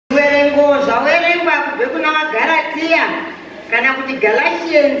ngabve kuna vaGalatia kana kuti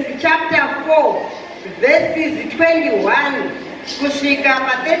Galatians chapter 4 verses 21 kusvika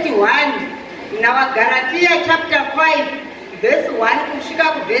pa31 navaGalatia chapter 5 verse 1 kusvika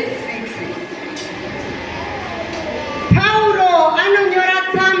kuverse 6. Paulo anonyora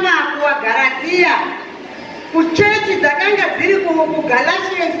tsamba kuvaGalatia, kuchechi dzakanga dziri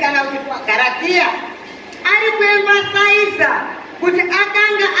kuGalatians kana kuti kuvaGalatia, ari kuemphasize kuti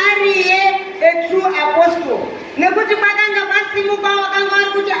akanga ariye a true apostle, nekuti kwakanga pasimuka vakanga vari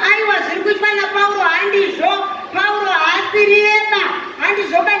kuti aiwa zviri kuitwa naPauro handizvo, Pauro haasiriyeba,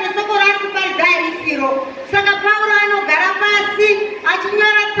 handizvo kana soko raari kuparidza harisiro. Saka Pauro anogara pasi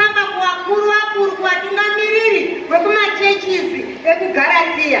achinyora tsamba kuvakuru kuvatungamiriri vekumachechisi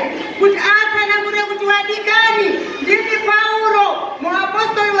ekuGalatia kuti atsanangure kuti vadikani, ndini Pauro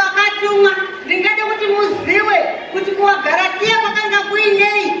muapostoli wakatumwa. Ndingade kuti muzive kuti kuvaGalatia kwakanga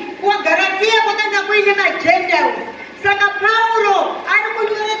kuinei, kuvaGalatia kwakanga kuine maGentiles. Saka Pauro ari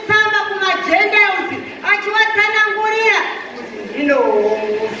kunyora tsamba kumaGentiles achivatsanangurira kuti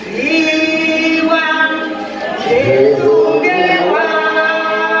ndinomuziva Jesu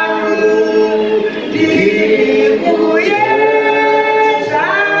ngewangu, ndiri kuyedza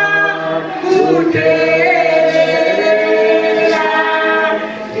kuteerera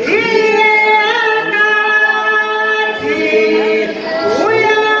iye akati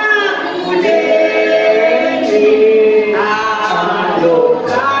uya kuneni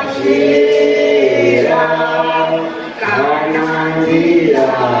anokashira kana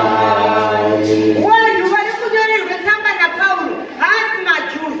ndirani. Vanhu vari kunyorerwa tsamba naPauro haasi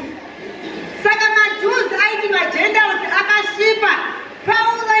maJuzi. Saka maJuzi aiti maGentiles akasvipa.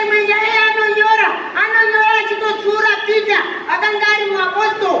 Pauro imwe nyaya yaanonyora achitotsura Pita akanga ari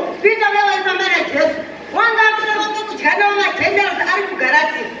muapostol. Pita wewaifamba naJesu wanga akuda vange kudya navo maGentiles ari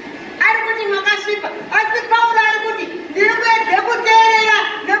kuGalatia, ari kuti makasvipa. Asi Pauro ari kuti ndiri kuedze kuteerera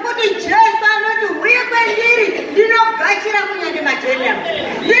nekuti Jesu anoti uye kwendiri ndinogashira kunyange maGentiles,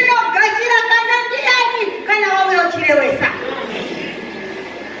 ndinogashira kana ndiani kana wauya uchirewesa.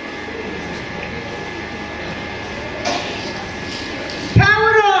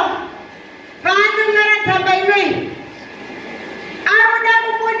 Pauro paanonyora tsamba inoyi anoda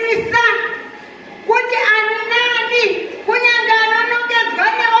kubudisa kuti ani nani kunyange anonongedzwa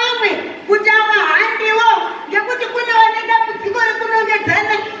nevamwe kuti ava handiwo, ngekuti kune vane dambudziko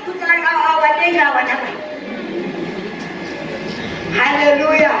rekunongedzana kuti avadenga avanamai.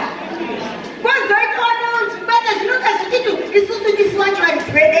 Haleluya! Kwozoita vanozvibata zvinonga zvichiti isusu ndisu vacho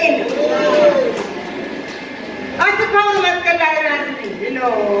variswedenga. Asi Pauro masikatarinasi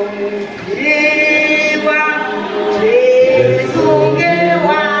ndinomuziva Jesu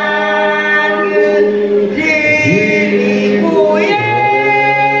ngewangu, ndiri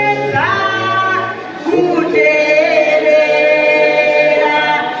kuyedza kuteerera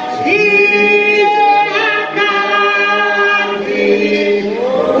iye akati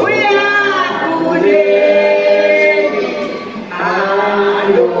uya kuneni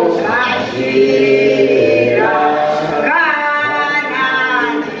anokashira kana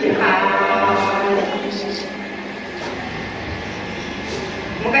ndihani.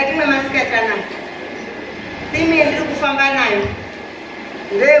 Mukati mwemasikatana theme yandiri kufamba nayo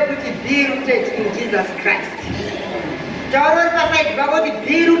ndeyekuti be rooted in Jesus Christ. Tauro uri pasaidi pako kuti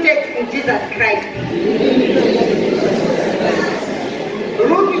be rooted in Jesus Christ.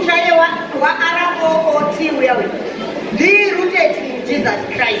 Rupi chaiye waROOT wewe. Be rooted in Jesus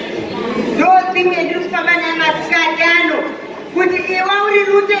Christ. Ndo theme yandiri kufamba nayo masikati ano, kuti iwe uri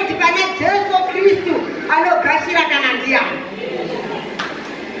rooted pana Jesu Kristu anogashira kana ndiani.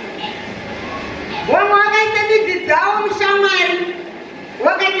 Vamwe vakaisa midzi dzavo mushamwari,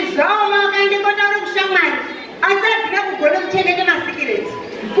 vakati zvavo vakaende kotaura kushamwari, asi hadzina kugona kuchengeta masikireti.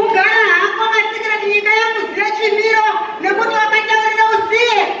 Kugara hako masikireti nyika yakuziya chimiro, nekuti vakataurira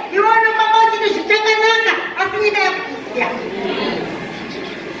usiye, iwe unofamba uchiti zvichakanaka, asi nyika yakuziya.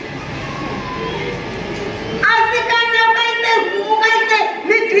 Asi kana ukaise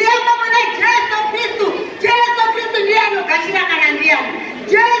midzi yako muna Jesu Kristu, Jesu Kristu ndiye anogashira kana ndiani.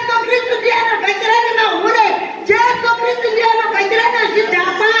 Jesu Kristu ndiye anogashira nemahure, Jesu Kristu ndiye anogashira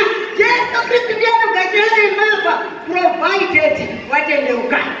nezvidhakwa, Jesu Kristu ndiye anogashira nemavha, provided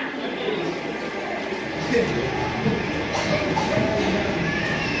watendeuka.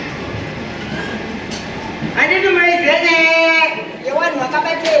 Handiti munoiziva yevanhu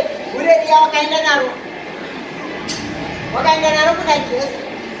vakabate hure riya wakaenda naro kuna Jesu.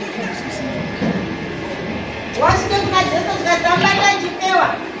 Wasvike kuna Jesu zvikazambata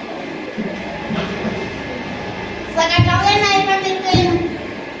chipewa. Saka tauya naye pamberi penyu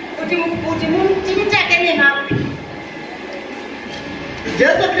kuti timutsvake vapi.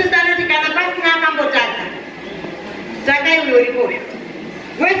 Jesu Kristu anoti kana pasina akambotadza takaiwe uripoyo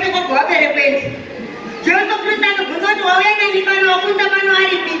wese kobva waberekwendi. Jesu Kristu anobvunza kuti wauya nani pano wakunza pano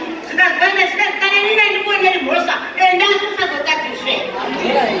aripi zvikazivana zvikazikana nina ndikuoneri mhosva enda asisazotadzisve.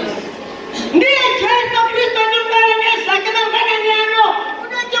 Ndiye Jesu Kristu ndikuvara nezvake mangwanani ano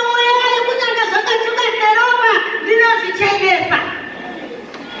unoti uyai kunyanga zvakatsvuka seropa ndinozvichenesa.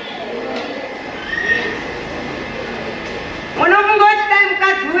 Unofunga kuti dai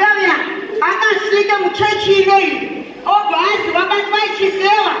mukadzi uya uya akasvika muchechi ineyi obva azi wabatwa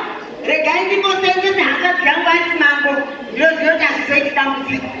ichisewa regai ndimboseenzese haka dzangu asi mango ndinoziva kuti hazvizoiti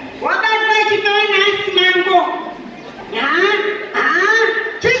dambudziko. Wabatwa ichisewa neasi mango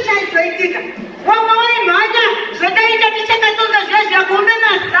chii chaizoitika? Wamwe waimhanya zvotaita tichakatsonga zviya zvakuomena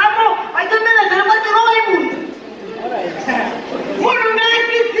zamo waitomena zamo tirovai munhu munhu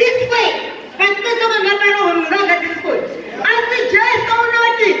ngaatidziswe pasi petsoka ngaparohwo munhu angadziswe. Asi Jesu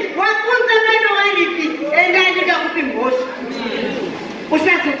unoti wakunza mano waripi enda ndingakupi mhosva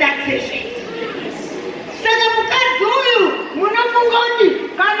usazotarisezve. Saka mukadzi uyu munofunga kuti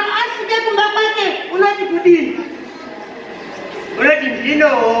kana asvike kumba kwake unoti kudini? Unoti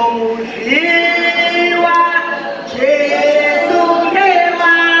ndinomuziva Jesu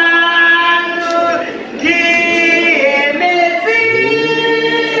ndewangu ndiye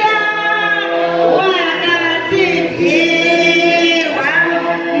Mesiya wakatsidzirwa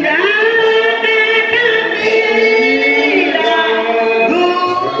ndakatambira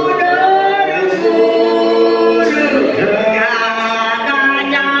rudo rukuru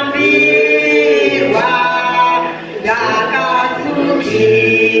ndakanyambirwa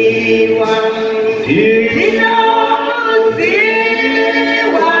ndakasukiwa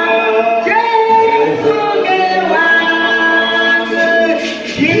ndinomuziva Jesu ndewangu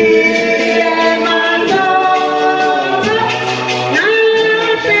ndiye masomo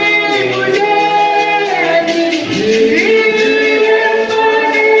nasemudeni ndiye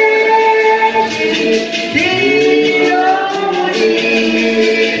mponesi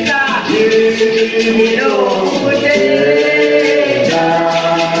ndinomudisa ndinomudesa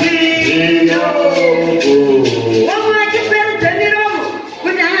wamwe achiperudza miromo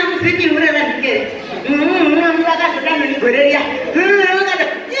kuti hana muziki uraradikei vakazokanoligore riya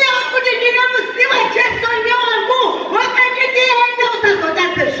iye kuti ndinomuziva Jesu ndewangu wakanditienda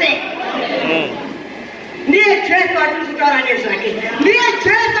usazotatsezve. Ndiye Jesu atiri kutaura nezvake. Ndiye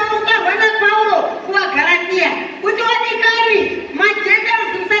Jesu mukarwa naPauro kuvaGaratiya kuti wadikani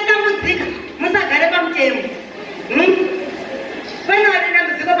majendarusi musatambudzika musagare pamutemo. Pane vari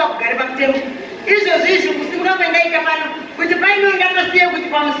dambudziko pakugare pamutemo izvozvi izvi kusimuka kwendaita pano kuti paino ndatosiye kuti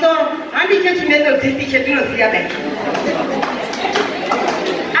pamusoro handicho chimethodhisti chetinoziya dai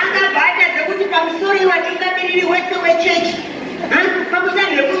akabva atadze kuti pamusoro iwatingamiriri wese wechechi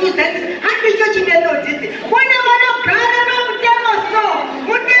pakutanhe kunyudzanisa handicho chimethodhisti. Kune vanogara pamutemo so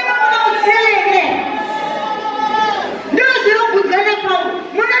mutemo unauziya here? Ndiro zvinobvunzwa naPauro.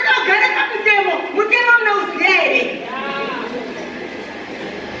 Munotogara pamutemo mutemo unauziya here?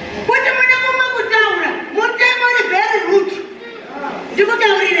 Kuti mune mumwe kutaura mutemo uri very rude.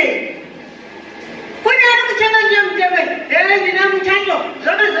 Ndikutaurirei kune ari kuchemanya mutemo ndina muchato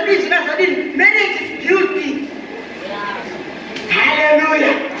zvakazodii zvikazodini marriage is beauty.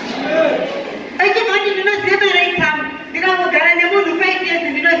 Haleluya. Echibati ndinozemera itsamu ndikangogara nemunhu 5 years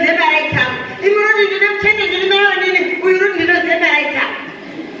ndinozemera itsamu imiroti ndine muchete ndiri nayo nini uyu roti ndinozemera itsamu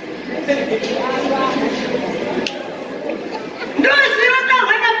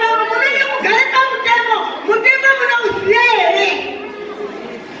ndozvinotaurwa naPauro munenge kugare pamutemo mutemo munauziya here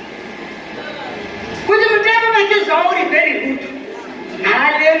kuti mutemo vache zvauri very good.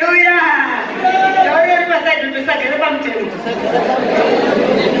 Haleluya. Taureri pasaidi ndisagare pamutemo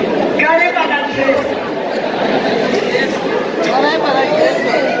gare pakajesu.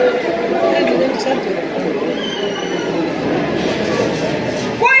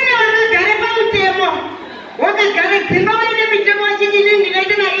 Kune vakagare pamutemo wakagara dzimba waine mitemo wachidini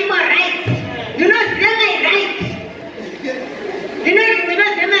ndinoita maimo right ndinoziva my right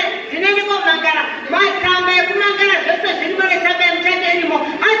ndinenge komangara matsamba ekumangara zvose zvirimo netsamba yemuchando irimo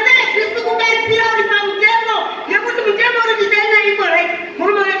asi hazvisi kubatsira uri pamutemo nekuti mutemo uri tisaina imo right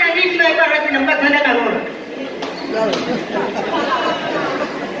murume weka ndindiva imo right nemukadzi wandakarora.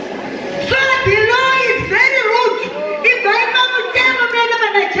 So the law is very rude. Ibva pamutemo muende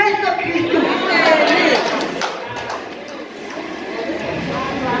pana Jesu Kristu.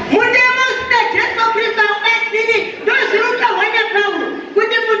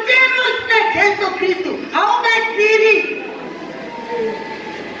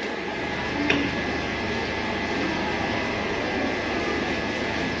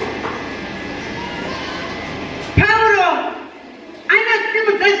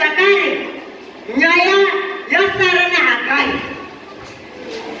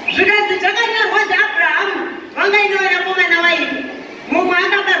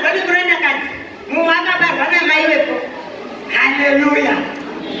 Hallelujah.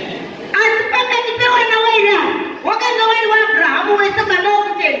 Asipakati pewa na waira. Wakanga wali wa Abrahamu wesa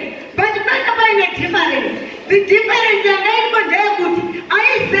malokuteni. But paka pa ina difference. The difference ya ngai kwa kuti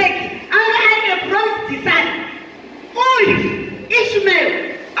Isaac anga ane promised son. Uyu Ishmael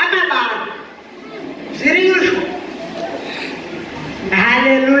akabara. Ziriyushu.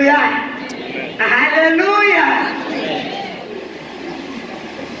 Hallelujah. Hallelujah.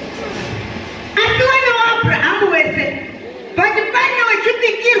 Asiwana wa Abrahamu wese. But panya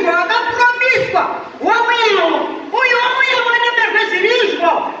wachipikirwa wakapromiswa. Wamuyawo. Uyu wamuyawo wana barba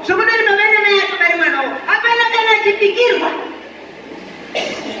ziriyushu. Sumudani babene meya kumari mwanao. Apana kana chipikirwa.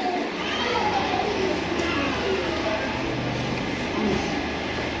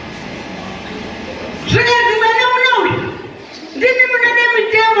 Zvinezi mwana unowi. Ndimi munade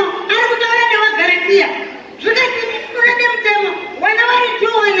mutemo. Ari kutaura nevagaratia. Zvikati munade mutemo. Wana vari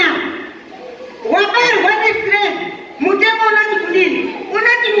tuwana. Wabarwa neslave. Mutemo unoti kudini.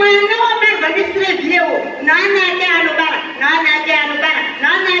 Unoti mwana wabarwa neslave yewo. Naana ake anobara. Naana ake anobara.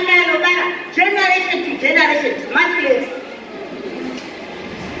 Naana ake anobara. Generation to generation. Maslaves.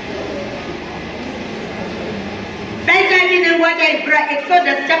 Daitani nenguata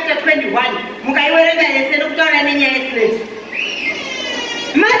Exodus chapter 21. Mukaiwerenga yese nokutaura nenyaya yeslaves.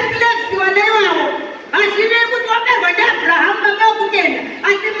 Maslaves wanaiwawo. Asine kuti wabarwa naAbraham baba okutenda.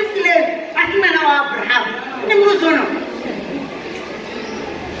 Asi muslave. Asi mwana waAbraham. Ni muruzono.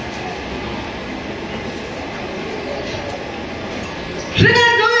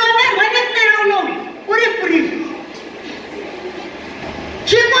 Zvikazi uyo wabarwa nesera unowi. Uri free.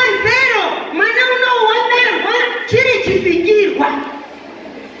 Chikonzero mwana unowu wabarwa chiri chipikirwa.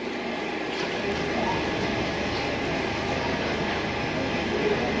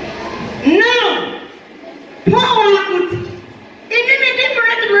 Now, Paul akuti inini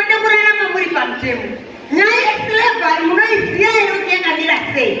ndimurati munode kurarama muri pamutemo. Nyaya yeslavery munoiziya here kuti yakamira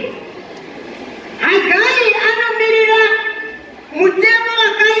sei. Hagai anomirira mutemo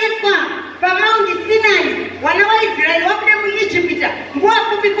wakaiswa paMount Sinai. Wana vaIsraeri vabude muIjipita. Nguva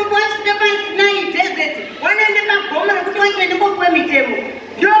pfupi pfupi vasvika paSinai desert. Vanoende pagomo rekuti vachiende kopuwe mitemo.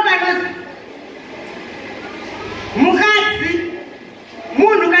 Ndo panozi mukadzi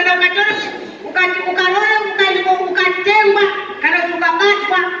munhu kana ukarora ukatengwa kana kuti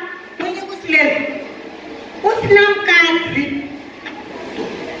ukabatwa uende kuslave. Usina mukadzi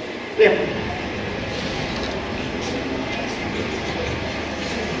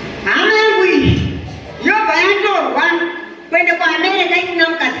hama yangu iyi yobva yatorwa kuende kuAmerica isina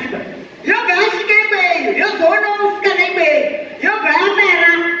mukadziba. Yobva yasvika ikweyo yozoonawo musikana ikweyo. Yobva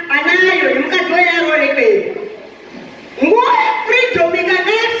yabara anayo yomukadzi wayo yarore ikweyo. Nguva yefreedom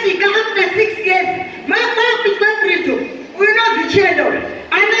ikanga yasvika after 6 years. Makwakutwa freedom. Unozvichendo.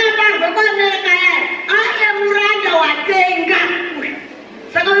 Ana yabarwa kuAmerica yaya. Ane muranda watenga.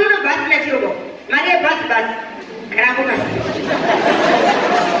 Saka uno basi na chiroko. Mari yebhasi basi. Karako basi.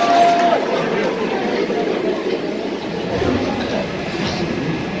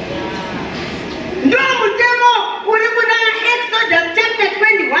 Ndo mutemo uri kuna Exodus chapter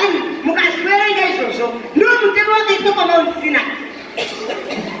 21. Mukazviverenga izvozvo. Ndo mutemo wakaiswa paMount Sinai.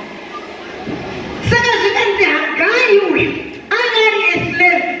 Saka zvikanzi Hagai uyu angari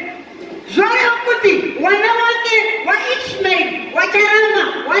slave. Zvoreva kuti wana wake waIshmael wacharamba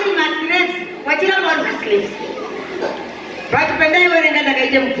vari maslaves. Wachiramba vari maslaves. But pendaiverenga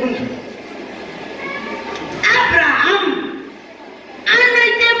ndakaite mubvunzo. Abraham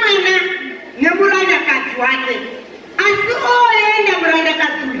anoite mwana nemurandakadzi wake. Asi oenda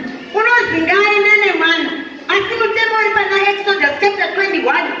murandakadzi uyu unozi ngaende nemwana. Asi mutemo uri pana Exodus chapter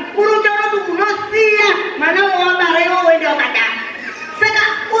 21 uri kutaura kuti unosiya mwana wawabara iwo uende wakadaro. Saka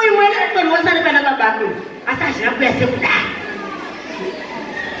uyu mwana anofanirwa kusara pana babako. Asi hazvina kuya sekudaro.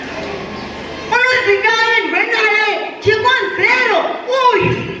 Unozi ngaendwe naye. Chikonzero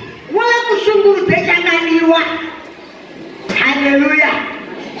uyu wakushungurudza changaniwa. Hallelujah.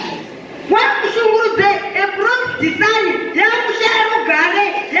 Wakushungurudza promised son. Yakushaya mugare.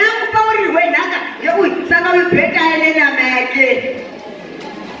 Yakupaurirwe nhaka. Uyu saka uyu bheta aine nyama yake.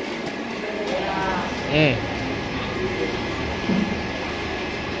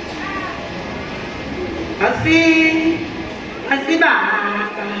 Asi baba.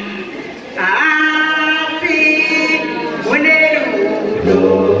 Asi mune rudo.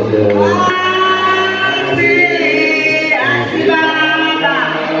 Asi baba.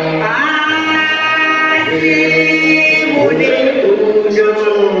 Asi mune rudo.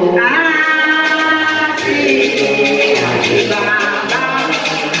 Asi baba.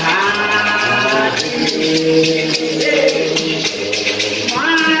 Asi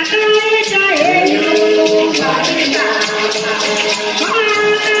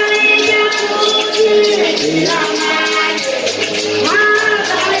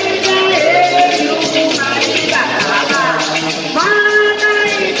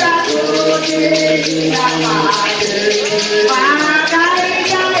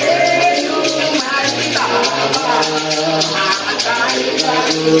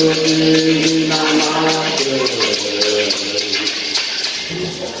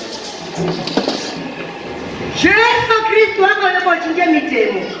Jesu Kristu akachinja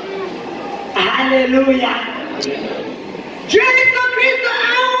mitemo. Hallelujah. Jesu Kristu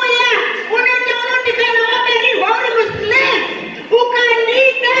auya unotaura kuti kana waberirwa uri muslave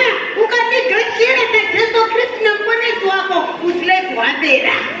ukanigachira saJesu Kristu nemuponesi wako uslave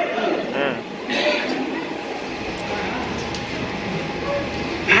hwapera.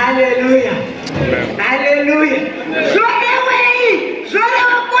 Hallelujah. Hallelujah.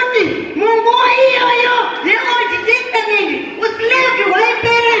 Zvoreva kuti munguva iyoyo yeOld Testament uslave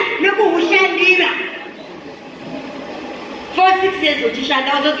hwaipera nekuhushandira. For 6 years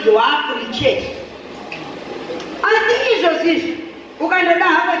uchishanda uzoti wafree church. Asi izvozvizvi ukandoda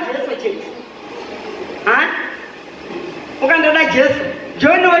hako Jesu chete. Ukandoda Jesu,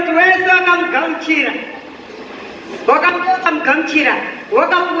 John wati wese wakamugamuchira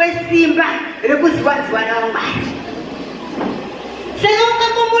wakapuwe simba rekuziwa naMwari. Saka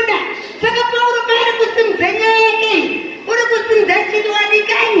ukamuda, saka Paulo paari kusimudza nyaya yake, uri kusimudza chiti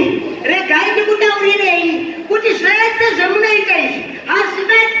wadikani, regai ndikutaurirei kuti zvese zvemunoita izvi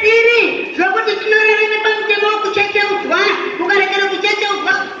hazvibatsiri zvokuti tinorarame pamutemo wekuchecheudzwa. Ukarekera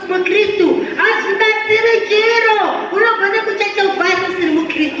kuchecheudzwa muKristu hazvibatsiri chiro, unogona kuchecheudzwa asi usiri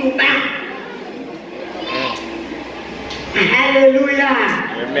muKristu ba. Hallelujah.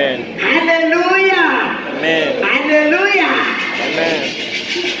 Amen. Hallelujah. Amen. Hallelujah. Amen.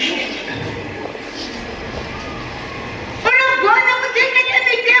 Unogona kuchengeta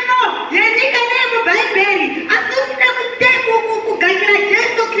mitemo yenyika neyemuBhaibheri asi usina kugadzira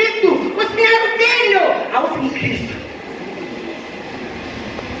Jesu Kristu, usina rutendo, hausi muKristu.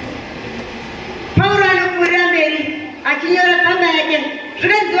 Paulo anopfuurira mberi achinyora tsamba yake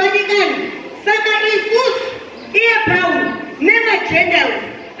zvikanziwadikani. Saka isusu iye Paulo nemaGentiles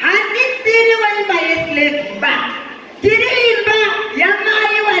hatisiri waimba yeslave ba, tiri imba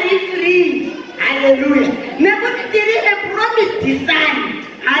yamai wari free. Hallelujah. Nekuti tiri a promised son.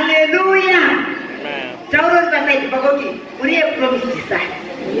 Hallelujah. Tauro ripasaidi pakuti uri a promised son.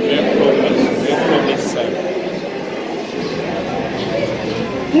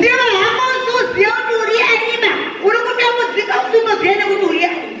 Ndiyo hako usuziva kuti uri anima, uri kutambudzika usingoziva nekuti uri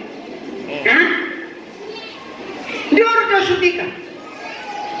anima. Ndiyo rutoshupika.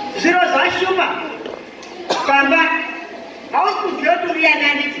 Zviro zvashupa pamba hausi kuziva kuti uri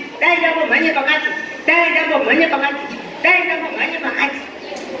ananditi. Dai ndambomhanye pakati, dai ndambomhanye pakati, dai ndambomhanye pakati.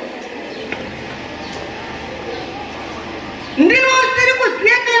 Ndiwo usiri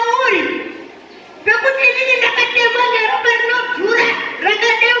kuziva peuri pekuti inini ndakatemwa neropa rinodhura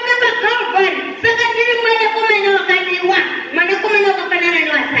rakadeuka paKalvari. Saka ndiri mwanakomana wakadiwa, mwanakomana wakafanana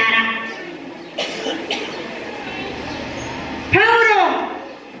newasara. Paulo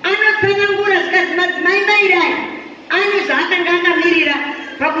anotsanangura zvikazi madzimai mairai ane zvaakanga akamirira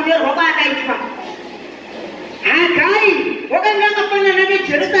pakunyorwa kwaakaitwa. Hagai wakanga akafanana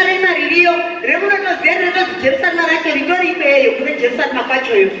neJerusarema ririyo remunotoziva rinotozi Jerusarema racho ritori ikweyo kune Jerusarema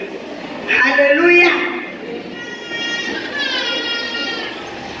kwachoyo. Hallelujah.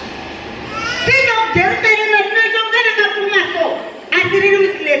 Sin of Jerusalem rinotonga rakapfuma so asi riri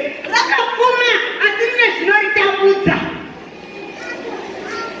muslave, rakapfuma asi rine zvinoritambudza.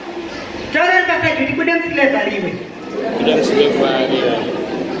 Taurari pasaidi kuti kude muslave ariwe.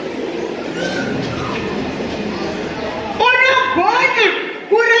 Unogona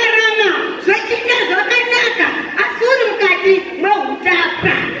kurarama zvechinga zvakanaka asi uri mukati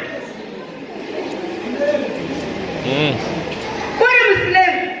mehutapwa. Kune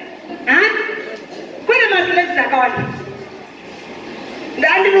muslave, kune maslaves akawanda.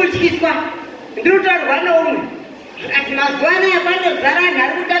 Ndandinotyiswa ndirutaurwa neumwe asi mazuva anaya panozara anhu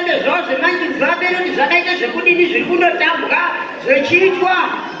ari kutambe zvavo zvemanjinzi vabereki zvakaita zvekudini zviri kundotambwa zvechiitwa.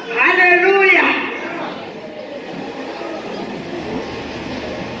 Haleluya.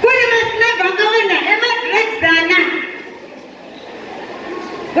 Kune maslave akawanda emadrugs ana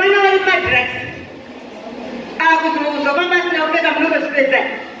vana vari madrugs kuzofamba asina kupfeka munongozvipedza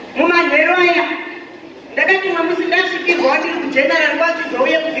mumanhero aya. Ndakati mwe musi ndasvikirwa ndiri kujenerali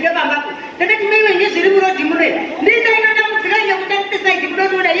kwachizouye kudzike pambapo, ndakati maiwe ndezviri murodhi muno ndindainodamudzika nekudatise saidi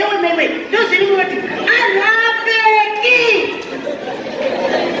munonoda yewe maiwe ndozviri murodhi anhu apfeki.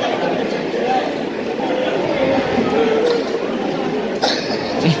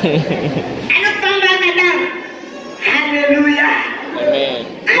 Anofamba akadaro. Haleluya.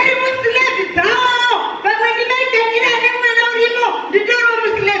 Ari musilevi dzavo pamwe ndimaitatira ane mwana urimo nditoriwo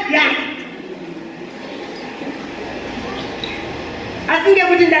musilevi yake. Asi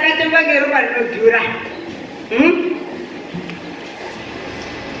ngekuti ndakatengwa ngeropa rinodhura.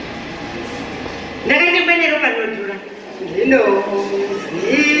 ndakaita kwenero panodhura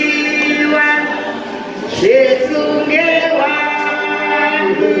ndinoziva Jesu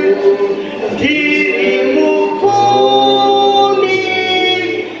ngewangu ndiri mupfumi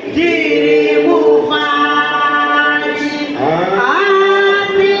ndiri mufari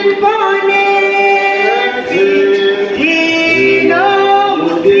asi ponesi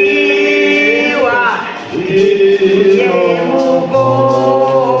ndinomuziva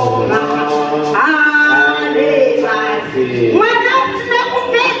ndiyemukoma alebasi mwana usina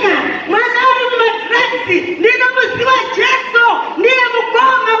kupfeka mwana uri mumatirasi ndinomuziva Jesu ndiye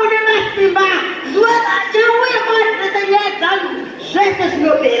mukoma une masimba zuva rachauya maadresa nyaya dzangu zvese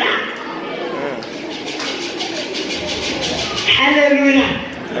zvinopera. Haleluya,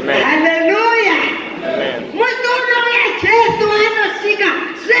 haleluya. Musi unouya Jesu anosvika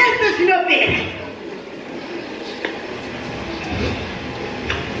zvese zvinopera.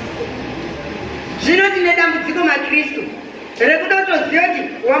 Zvino tine dambudziko maKristu rekuda kutoziva kuti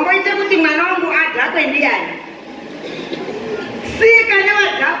wamboita kuti mwana wangu adhakwe ndiani. Sika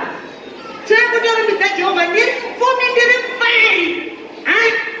newadhakwa chekutorumbidza Jehovha ndiri mupfumi ndiri mufari.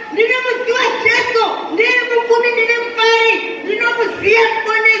 Ndinomuziva Jesu ndiri mupfumi ndiri mufari. Ndinomuziva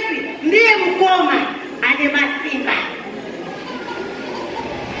muponesi ndiye mukoma ane masimba.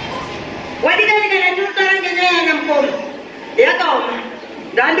 Wadikani kana ndinotaura ngenyaya yana mukoma yakaoma.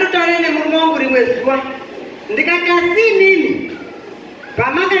 Ndandotaura nemurume wangu rimwe zuva ndikati asinini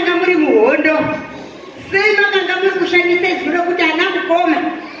pamakanga muri muhondo sei makanga muri kushandisa izwi rokuti ana mukoma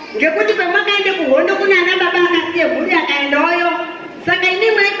ngekuti pamakaende kuhondo kuna ana baba akasiye mhuri akaendayo saka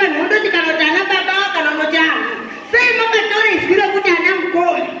ini maipa nhondo tikanoti ana baba kana unoti ana sei makataura izwi rokuti ana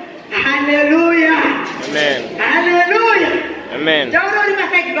mukoma. Haleluya, haleluya. Taura uri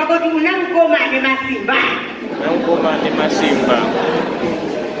pasaidi pako kuti una mukoma ane masimba. Mukoma ane masimba.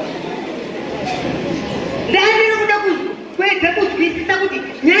 Ndandiri kuda kwedza kuzwisisa kuti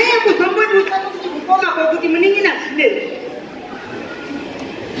nyaya yekuzomboti utsvaka kuti mukoma kwokuti munin'ina zvinezvi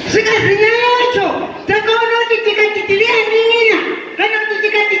zvikazi nyaya yacho takaona kuti tikati tiri anin'ina kana kuti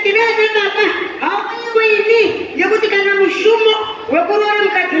tikati tiri ana baba hauiweni ngekuti kana mushumo wekuroora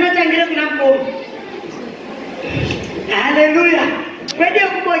mukadzi unotangira kuna mukoma. Haleluya. Kwede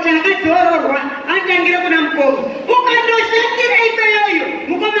kubocha akadzororwa antangira kuna mukoma ukandoshatira ikoyoyo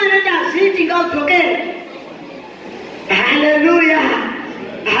mukoma anoti hazviiti ngaudzokere. Haleluya,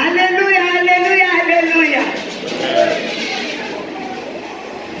 haleluya, haleluya, haleluya.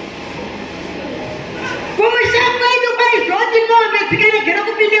 Kumushango wedu kwaizoti mombe dzikaregera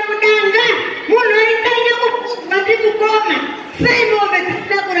kupinda mudanga munhu aitanga kupfudzwa ndimukoma sei mombe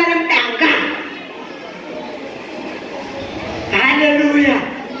dzisina kurara mudanga. Haleluya.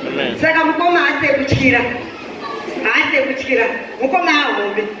 Saka mukoma haasekutyira, haasekutyira mukoma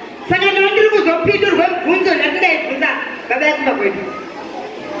ahombe. Saka ndandiri kuzopindurwa mubvunzo ndandaibvunza baba yakumba kwedu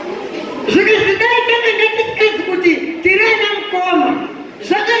zvikazidai takanga tisikazi kuti tiri ana mukoma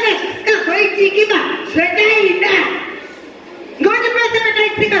zvakanga zvisikazoitikiba zvataida ngekuti pese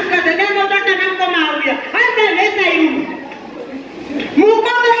pataitsika zvikazodanotsvaka na mukoma auya anzanhesa imu.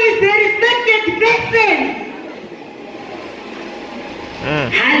 Mukoma is a respected person.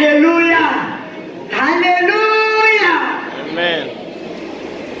 Haleluya, haleluya. Amen.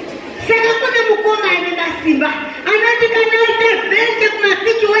 Saka kuna mukoma ane masimba anoti kana aita vhenge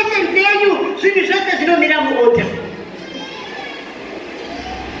kumasituations enyu zvinhu zvose zvinomira muoda.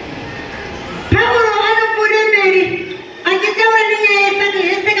 Pauro anopfuura mberi achitaura nenyaya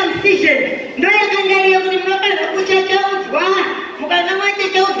yecircumcision ndoyakanga iyo kuti munofanirwa kuchachaudzwa mukanga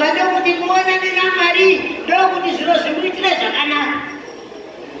mwachachaudzwa ndokuti muonane naMwari ndokuti zviro zvimuitire zvakanaka.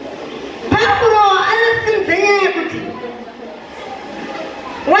 Pauro anosimudza nyaya yekuti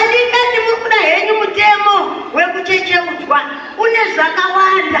wadikani muri kuda henyu mutemo wekuchecheudzwa une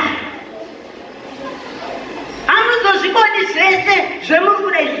zvakawanda hamuzozvikoni zvese zvemuri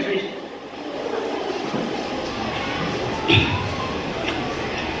kuda izvi zvizvi.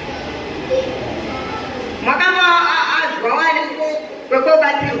 Makanga azwa wani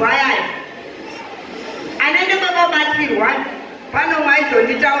kwekobatsirwa yayo anaende kwekobatsirwa pano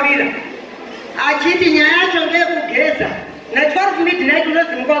mwaizonditaurira achiti nyaya yacho ngeyekugeza na12 midnight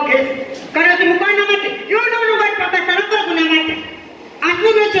unozimuka ugezi kana kuti mukwanamate iwe unongati pabasa rako rekunamata asi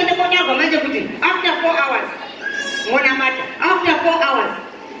unochende konarwa manje kuti after 4 hours monamata after 4 hours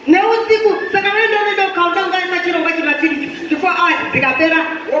neusiku saka vandonoda kukaunda ungaisa chirongwa chemapirisi kuti 4 hours dzikapera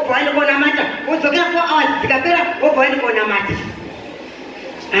wobva waende konamata wodzokera 4 hours dzikapera wobva waende konamata.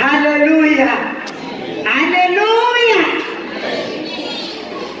 Haleluya, haleluya.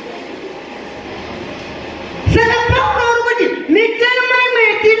 Saka Paulo uri kuti mitemo imwe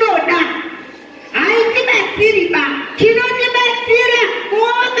yetinoda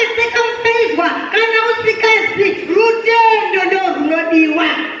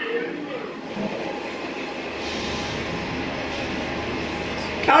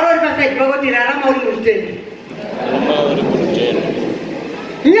taura uri pasaidi pako kuti rarama uri murutende. Rarama uri murutende.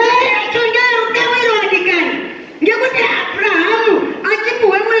 Nyaya yacho ndeyerudo iro wadikani. Ngekuti Abrahamu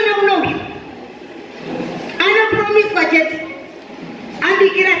achipuhwe mwana unoyu anopromiswa chete.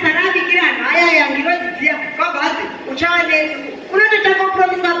 Abikira Sara abikira anhu aya ndinozidziya kwabhazi uchava nei unototanga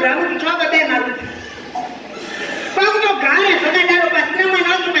kupromisa Abrahamu kuti uchava baba marudzi. Kwakutogara zvakadaro pasina mwana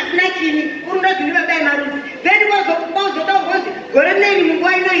wacho pasina chini uri unonzi ndi baba marudzi. Then kwazoda ngozi gore rineri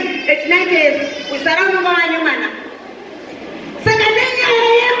munguva inoyi 89 years Sara unonga wane mwana. Saka nenyaya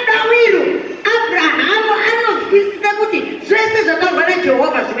yerudawiro Abrahamu anozwisisa kuti zvese zvakabva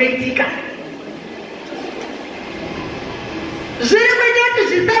naJehovha zvinoitika. Zviri kuita kuti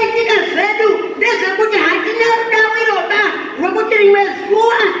zvisaitika zvedu ndezvekuti hatina rudawiroba rwekuti rimwe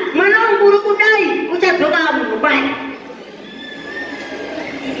zuva mwana wangu uri kudai uchadzoka munhu kwai.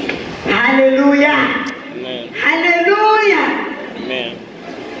 Haleluya. Haleluya. Amen.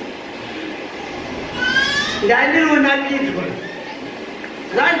 Ndandirunakidzwa.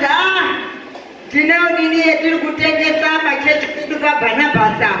 Zvanzi tinewo nini yetiri kutengesa pachechi pedu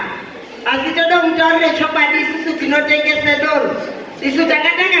paBhanabhasa. Asi toda kutaurira chokwadi isusu tinotengese doro. Isu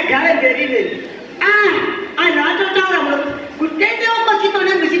takagara mberi mberi. Anhu atotaura kutendeuko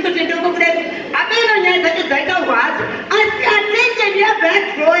chitona muchitotendeuko kudai. Apeno nyaya dzacho dzaitaurwa hadzo. Asi attention yabva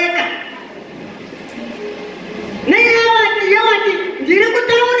yadhiroweka. Neyawati ndiri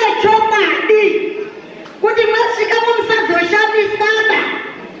kutaura chokwadi. Kuti mwasvika mumusadzoshabisaba.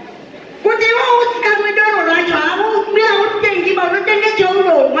 Kuti iwe usikamwe doro racho hautengiba unotenge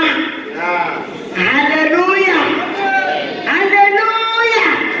cheunomwa. Haleluya. Haleluya.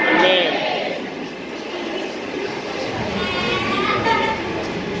 Amen.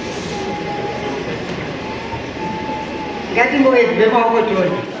 Ngatimboedze maoko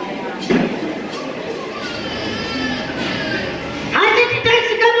toni. Hatiti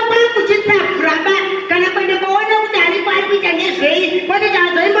tasvika pamwe kuchitsapuraba kana kwende koona kuti ariko ari kuita ngezvei kwati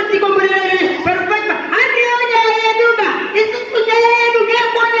tazoimbotikomborere parupachwa handiyo nyaya yeduba isusu nyaya yedu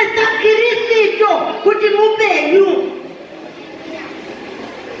ngeyekuonesa Kristu kuti mupenyu.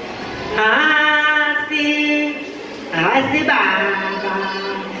 Asi baba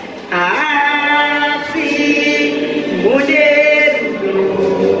asi muderudo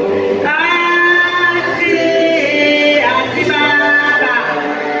asi baba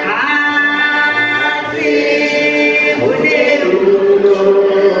asi muderudo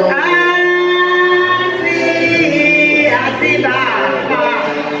asi baba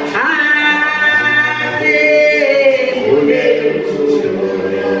asi muderudo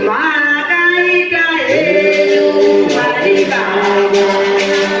makaita henyu Mwari Baba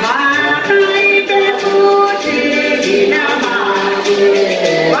makaita kuti ndina mari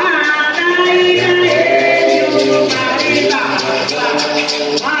makaita henyu Mwari Baba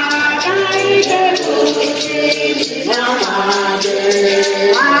makaita kuti ndina mari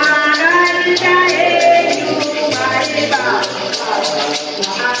makaita henyu Mwari Baba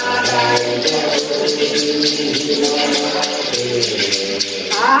makaita kuti ndina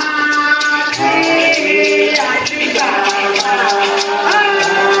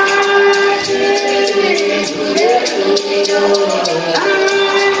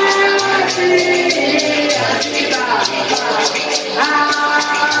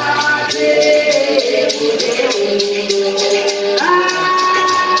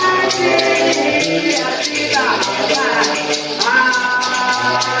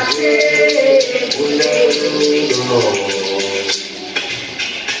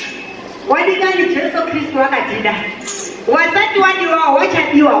wadikani Jesu Kristu wakatida wasati wadiwawo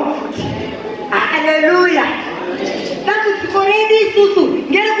wachadiwawo futi. Haleluya. Dambudziko redu isusu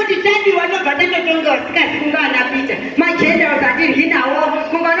ngerekuti tadiwa tobva tatotonga wasikazi kunga anapita majenda usatiryi nawo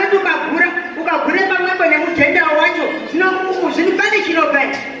munganoti ukagure pamwepo nemujenda wacho zvinopane chinobva.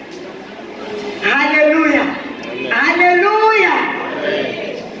 Haleluya. Haleluya.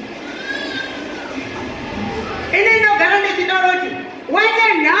 Ini inogara nechinoroti wane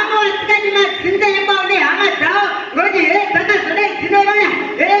nhamo vasikati madzinza ekwavo nehama dzavo roti dzakazodai dzinorona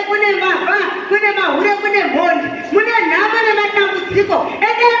kune mavha kune mahure kune mhondi mune nhamo nematambudziko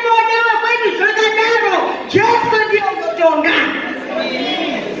enemonewa kwenyu zvakadaro Jesu ndiyo kutonga.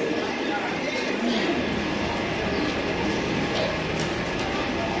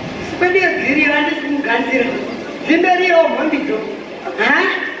 Sipendiyo dziriyo handisi kugadzira dzimberiyo mhombidzo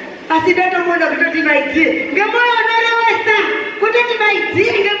asi ndotomona kutoti vaidzire ngemoyo unorewesa kutoti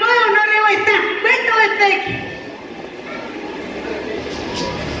vaidzire ngemoyo unorewesa kwete wefeki.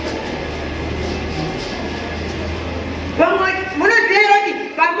 Munoziva kuti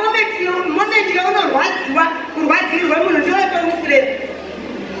pamomenti yaunorwadziwa kurwadzirirwa munhu ndiwatomusirei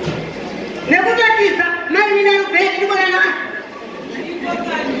nekutatiza maimina rubheki ndikonana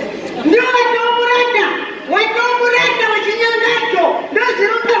ndio watomuranda wechinyangadzo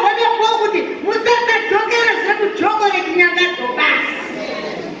ndozvirumbehonekwo kuti musasadzokera zvekujogore chinyangadzo basi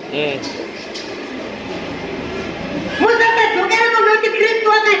musasadzokera kunoti kristu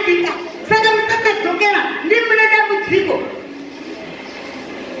akatika saka musasadzokera ndimune dambudziko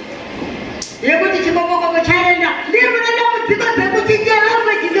yekuti chikokokoko chaenda ndimune dambudziko dzekuti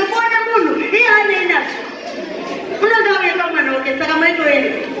chalamwe chingekuona munhu iye anoendazvo unonga auyenga mwana wake saka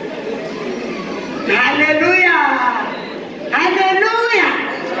maitoenda. Haleluya, haleluya.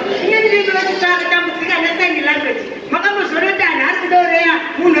 Ini ndivyo tambudzika nesign language. Makamuzorota anhu ari kudoreya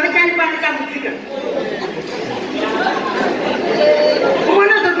munhu wese ari panotambudzika. Umwe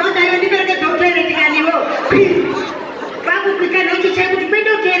unozozwa kuti ayo ndiperekedza utoereti kaniwo. Pakukwika nochichai kuti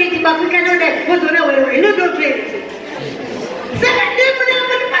kwende utoereti pakwika nodai wozoona wewe inoda utoereti. Saka ndimune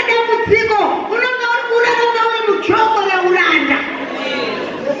muri padambudziko unonga uri kurarama uri mujoko reuranda.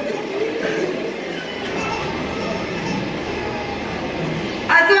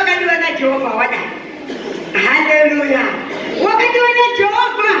 Asi wakadiwa na Jehovha wadai. Haleluya. Wakadiwa na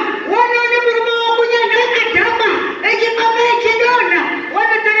Jehovha wanaona murume wakunyanga akadhama echifamba echidonha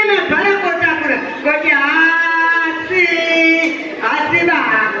wanotore mabhara kotakura kuti asi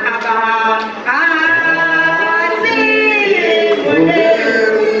baba asi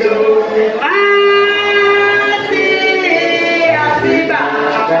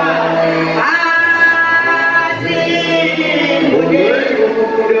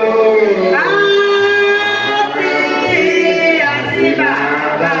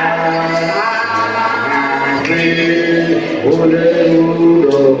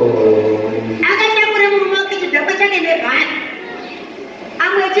akatakura murume wake chidhakwa chake nebhari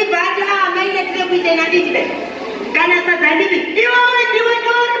amwe chibhati amainetire kuite naditide kana sadzanditi iwewe ndiwe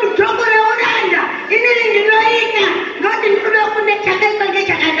ndori mujoko reuranda inini ndinoita ngoti ndinoda kunde chakaipa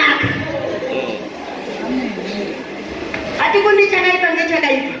ngechakanaka hatikunde chakaipa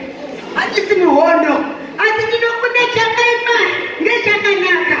ngechakaipa hatisi muhondo asi tinokunde chakaipa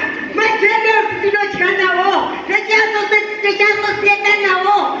ngechakanaka majendosi tinotya nawo techasosieta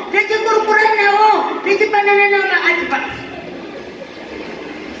nawo techikurukura nawo techipanana nawo maadvice.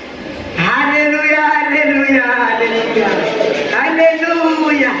 Haleluya, haleluya, haleluya,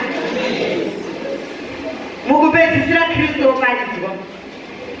 haleluya. Mukupedzisira Kristu oparidzwa.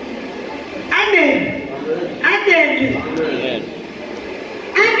 Amen, amen,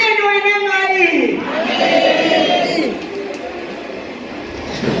 amen wana Mwari.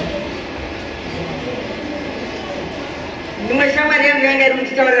 Mumwe shamwari yangu yanga iri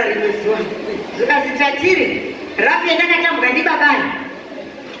kuchitaurira rimwe zuva zvikazi Tatire rafi ndakatambuka ndibabani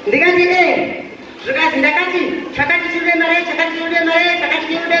ndikati zvikazi ndakati chakati chirude mare chakati chirude mare chakati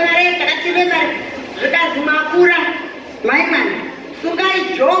chirude mare chakati chirude mare zvikazi makura maimani sungai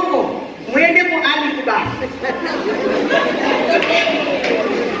jombo muende kuami kubasa.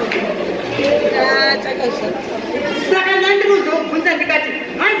 Saka ndandikuzobvunza ndikati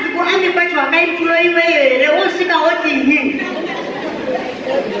hanzi kuami kwacho hakaituloiwe here wosvika woti inini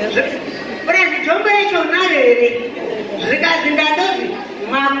urazi jombo yacho unayo here zvikazi ndandozi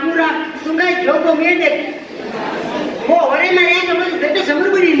makura sungai jombo muende mohore mari yacho mozvizoite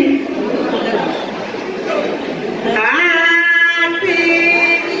zvemuri kudini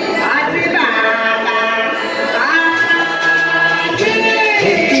asi baba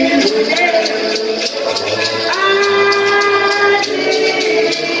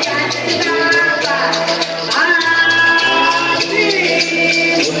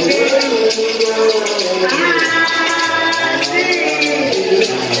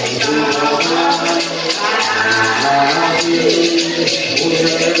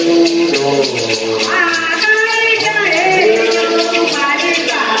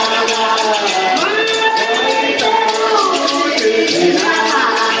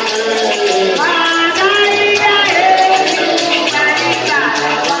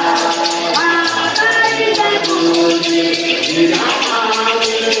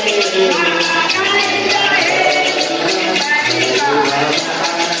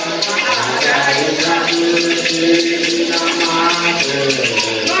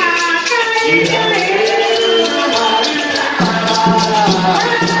Bye.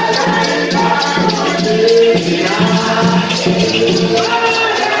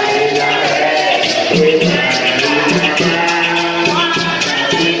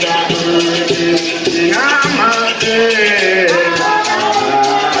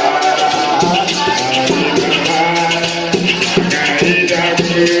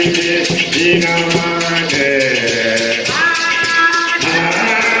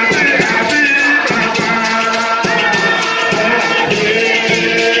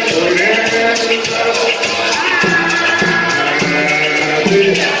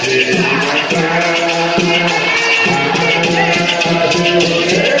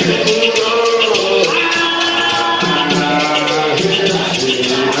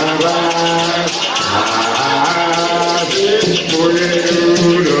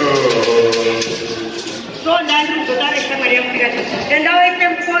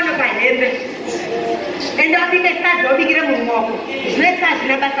 ndapinde sadza ubikire munhu wako zvese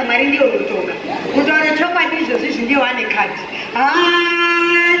hazvina basa mari ndiyo unotonga kutaura chokwadi izvozvi ndiyo ane kati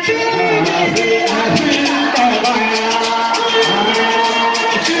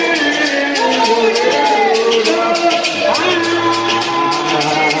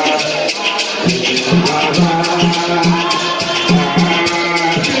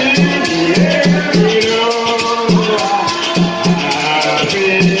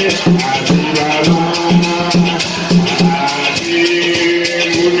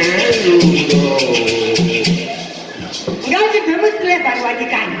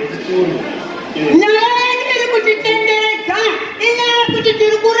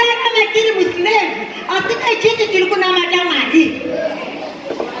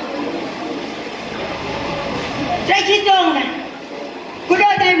tachitonga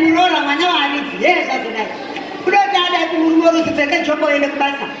kudodai murora mwana waanidzi yezvazodai kudodadai kumurumoruzipfeke jombo ene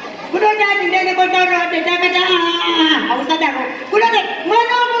kubasa kudodati ndene kotaura tetakata hausadaro kudodai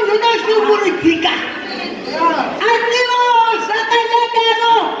mwana womunhu unoshungurudzika asiwo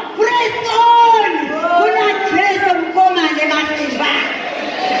zvakanyadaro preson kuna jesu mukomane masimba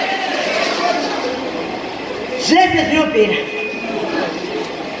zvese zvinopera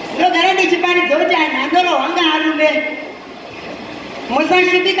ndogara ndichiparidza kuti anhu andorohwanga arume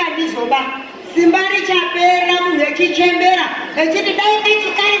musashupika ndizoba simba richapera munhu echichembera echiti dai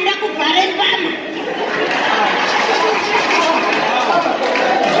kachikare ndakubvare pama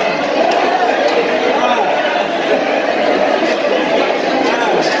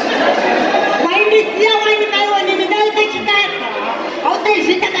waindisiya wani maiwonini dai kachikare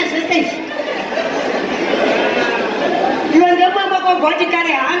hautaizvitaka zvese izvi iwe ndemwambokogoti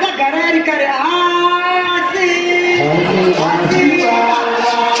kare haangagara ari kare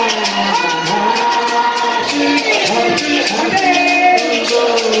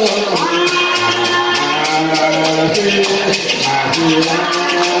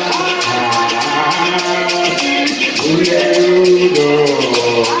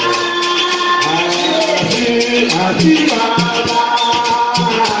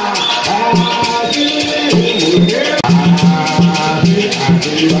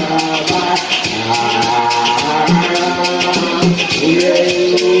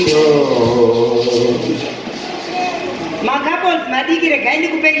madiki regai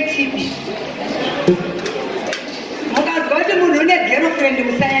ndikupei chipi mukazwa kuti munhu une girlfriend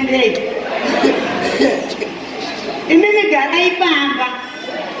musaendei imimi garai pamba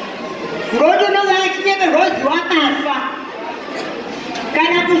ngoti unonga achinyeverwa uzi wakafa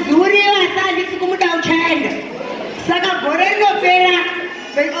kana kuziuriwa asi handisi kumuda uchaenda saka gore rinopera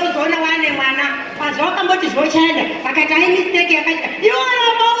ozoona wane mwana pazva wakamboti zvochaenda akati ai mistake yakaita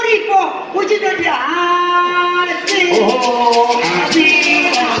iworama uripo uchitoti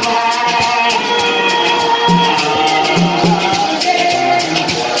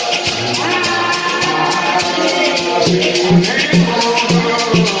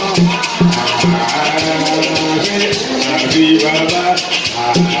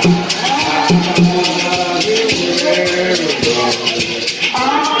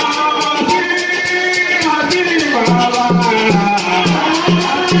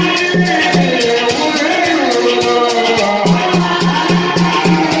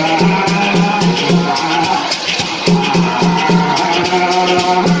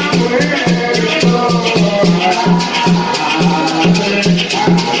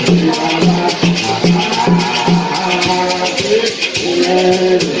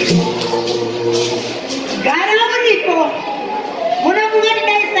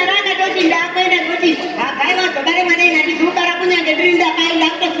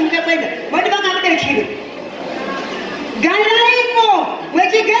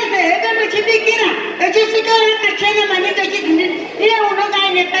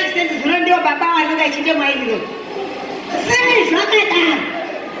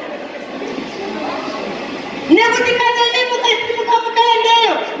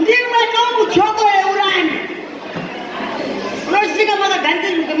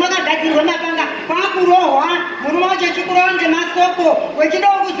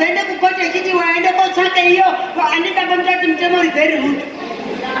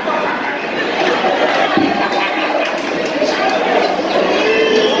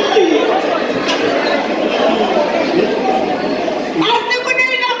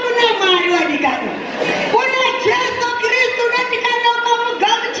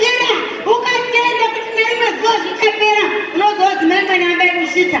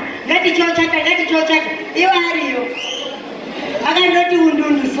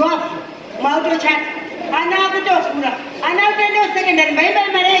Ana kutofura, ana utende secondary, mbaimba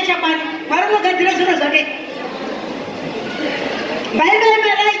mara chapani. Marumo gadira zvinhu zvake.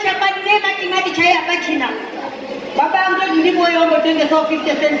 Vaimai chapani nematimati chaiya pachina. Baba angu ndiri moyo wangotengesawo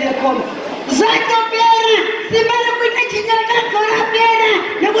 50 cents yekombe. Zvatopera, simba rekuita chinyaka dzorapera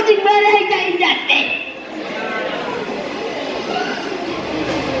nekuti mwari aita indate.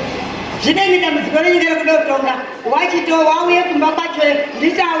 Zvinei dambudziko renyika rekuda kutonga wachito wauye kumba kwacho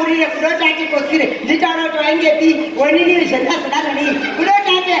nditaurire kudoti atikotsire nditaura kuti wainge pi woniniri zvendazodaro nei kudoti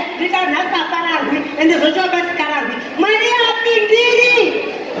ate nditaura nhasi apararwi ende zvochobasikararwi mwari apindiri.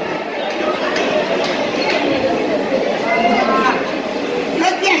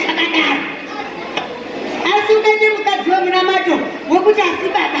 Nosiya zvakadaro asi ukaite mukadzi wemunamato wekuti asi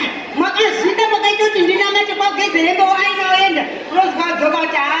baba makazvida makaita kuti ndinamate kwageze hembe wainoenda unozwa wadzoka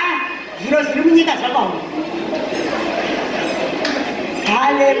kuti zviro zviri munyika zvakaoma.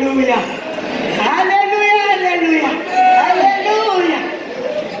 Haleluya, haleluya, haleluya, haleluya.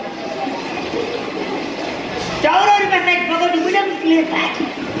 Taura uri pasaidi pako kuti kuda musilevhati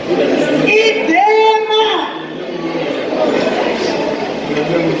idzema.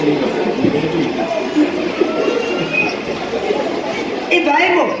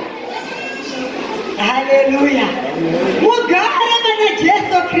 Ibhaibho. Haleluya. Mugare mana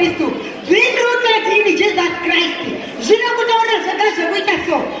Jesu Kristu. Being rooted in Jesus Christ. Zvino kutaura zvakazvokuita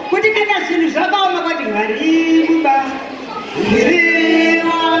so kuti kana zvinhu zvakaoma kuti Mwariba Mwari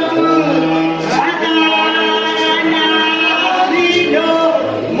wangu akana vido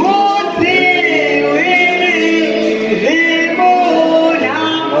mudziwiri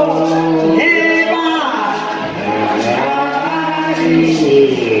vimunamo neva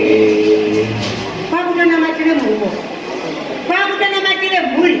kwakutonamatire mhumo kwakutonamatire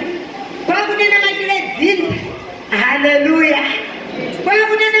mhuri kwakutonamatire dzinza. Haleluya.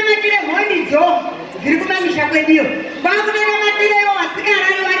 Kwakutonamatire mhonidzo dziri kumamisha kweduyo kwakutonamatirewo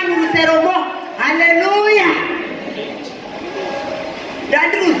vasikarani vari muruseromo. Haleluya.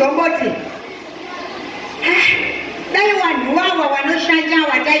 Ndandiruzomboti dai vanhu vava vanoshanja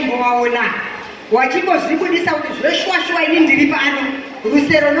wataimbovaona wachimbozvibudisa kuti zveshwashwa ini ndiri pano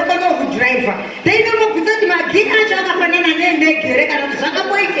rusero nokona kudhiraivha ndainomobvisa kuti magini acho akafanana neendegere kana kuti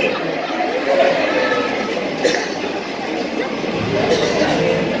zvakamboite.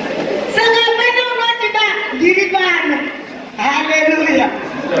 Saka pana unoti ba ndiri pano. Haleluya,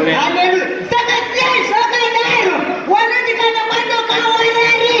 haleluya. Saka siyai zvakadaro wanoti kana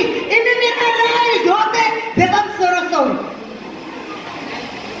kwandokawayari imi mirarai zhope dzepamusorosoro.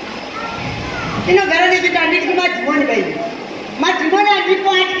 Inogara nekuti handiti madhimoni baidi. Madhimoni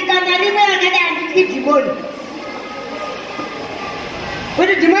handipati kana rimwe rakada handiti dhimoni.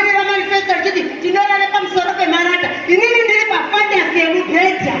 Kuti dhimoni ramanifesta richiti tinorara pamusoro pemarata. Inini ndiri pafandasi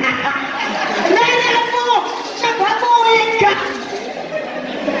yemubhedha. Narapo chabvapo wega.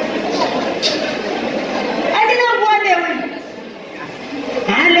 Handina nguva newe.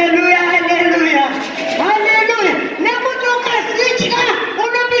 Haleluya, haleluya, haleluya. Nekuti ukazvitya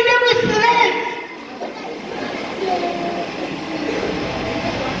unopinda muslave.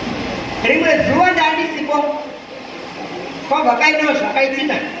 Rimwe zuva ndandisipo kwabva kainawo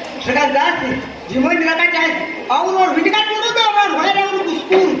zvakaitika zvikadzasi dhimoni rakati azi haunorwi ndikati unodavarwara uri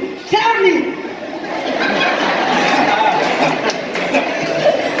kuskuru tell me.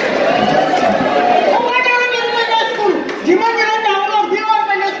 Ungadawo ndiri kwenda skuru dhimoni rati haunorwi uri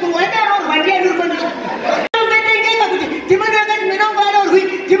kwenda skuru waidarorwa ndiani uri kwenda skuru ungatengeka kuti dhimoni rakati mina ungarorwi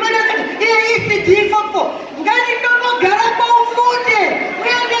dhimoni rakati iye isidhifopo nganditomogara paufunde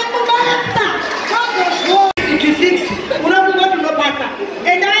uende kubasa unofunga kuti unobasa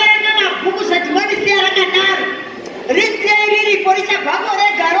enda waerenga mabhuku zvadhimoni siya rakadaro risiyei riripo richabvapo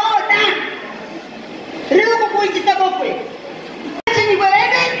rega roda riri kukuitisa bofwe iwe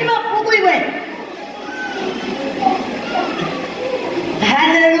erengi mabhuku iwe.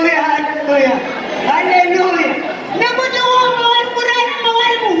 Haleluya, haleluya, haleluya. Nekuti woma wari kurarama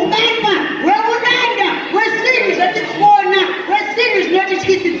wari muhunganywa hweunanda hwezvinhu zvatikuona hwezvinhu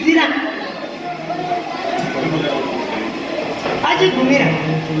zvinotityisidzira. Achigumira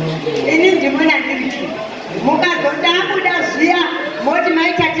ini ndimona ndirichi mukazondabuda zviya moti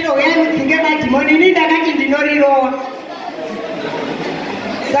maitatire uyai mudzinge madhimoni ini ndakati ndinorirowa.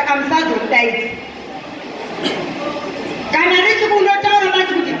 Saka musazokudaidzi kana richi kundotaura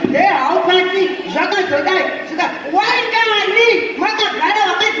basi kuti haupasi zvakazodai saka waingani makagara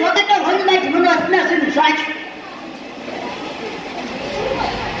vakadzi vakatorwa nemadhimoni vasina zvinhu zvacho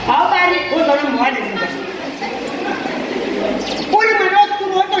haubari wozoona muhwadiriza uri mwana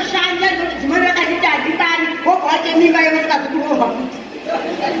wesukuru wotoshanja nekuti dhimoni rakatiti handibari wobva wache mimba yevasikazikurohwa kuti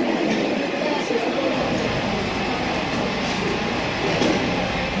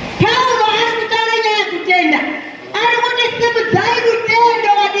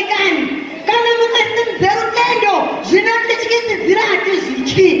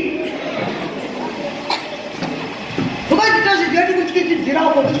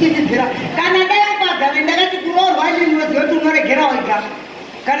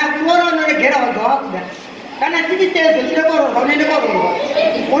sikitezo chinokororwa unoende kororwa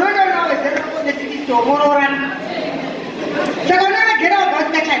unotoona wezera nesikisito mororana saka unoregera wabva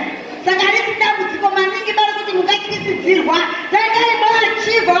usikachani saka risi dambudziko maningi bari kuti mungatyisidzirwa daigai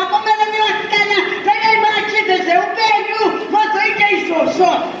maachivha vakomana nevasikana daigai maachivhe zveupenyu mozoita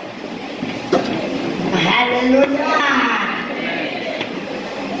izvozvo. Haleluya.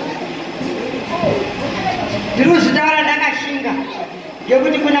 Ndiri kuzvitaura ndakashinga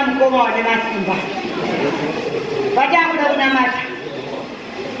ngekuti kuna mukoma wane masimba vatakuda kunamata.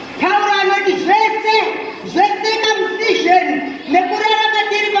 Pauro anoti zvese kamusizheni nekurarama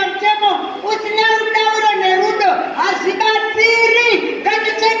tiri pamutemo usina rudauro nerudo hazvibatsiri.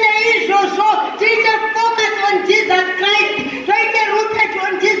 Ngatichene izvozvo tiite focus on Jesus Christ, toite rooted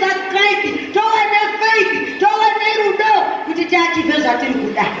on Jesus Christ, tove nefaith, tove nerudo kuti tiachivhe zvatiri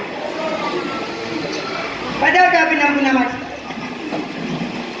kuda. Vadauda kupinda mukunamata,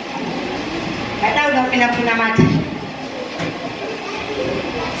 vadauda kupinda mukunamata.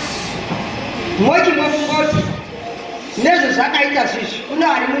 Mochingofungoti nezvo zvakaita zvizvi kune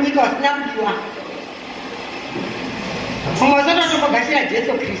vari munyika vasina kudiwa. Mumwe wasatotombogashira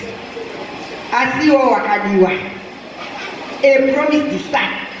Jesu Kristu asi iwo wakadiwa, a promised son.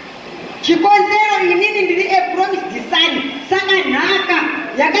 Chikonzero inini ndiri a promised son, saka nhaka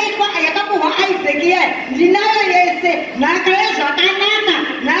yakapuhwa Isaac ndinayo yese, nhaka yezvakanaka,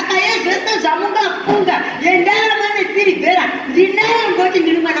 nhaka yezvese zvamungafunga, yendarama nesirivhera ndinayo ngoti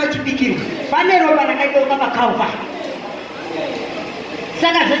ndiri mwana wechipikirwa. Pane ropa rakaipa paKalvari,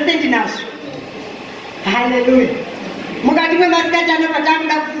 saka zvese ndinazvo. Haleluya. Mukati mwemasikati ano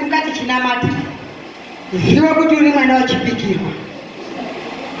patamuda kusimuka tichinamata, zive kuti uri mwana wechipikirwa.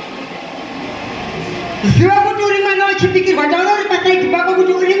 Zive kuti uri mwana wechipikirwa. Taura uri pasaidi pako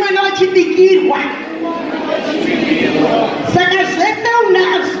kuti uri mwana wechipikirwa. Saka zvese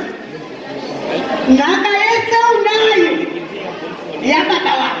unazvo, nhaka yese unayo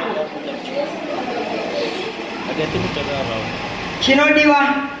yababa wako.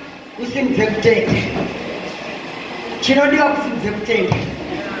 Chinodiwa kusimudze kutenda, chinodiwa kusimudze kutenda.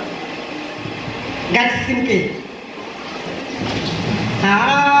 Ngatisimukei.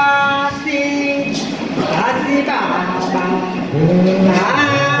 Asi baba,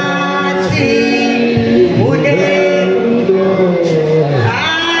 asi bude,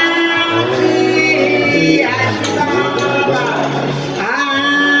 asi baba,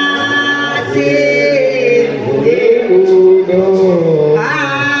 asi bude,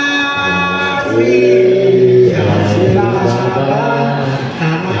 asi baba,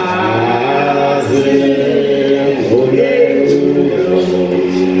 asi bude.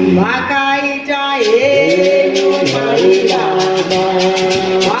 Makaita henyu maida,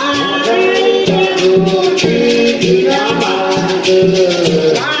 makaita kuti ndinamate,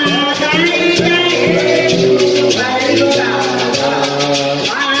 makaita henyu maida,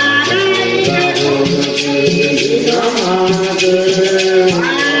 makaita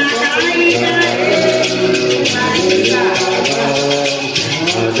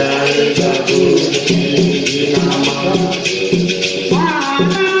kuti ndinamate,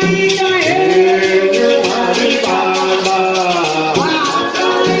 makaita henyu maida,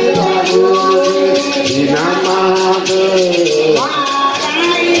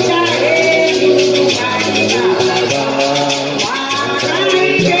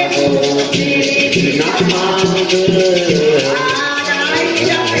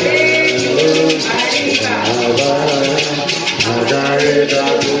 makaita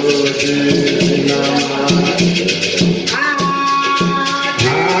kuti ndinamate.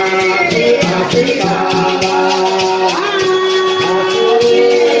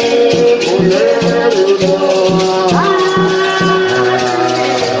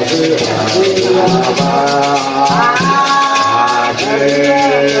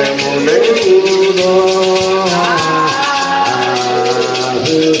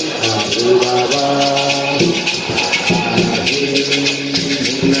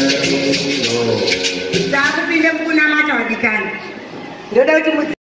 Ndoda kuti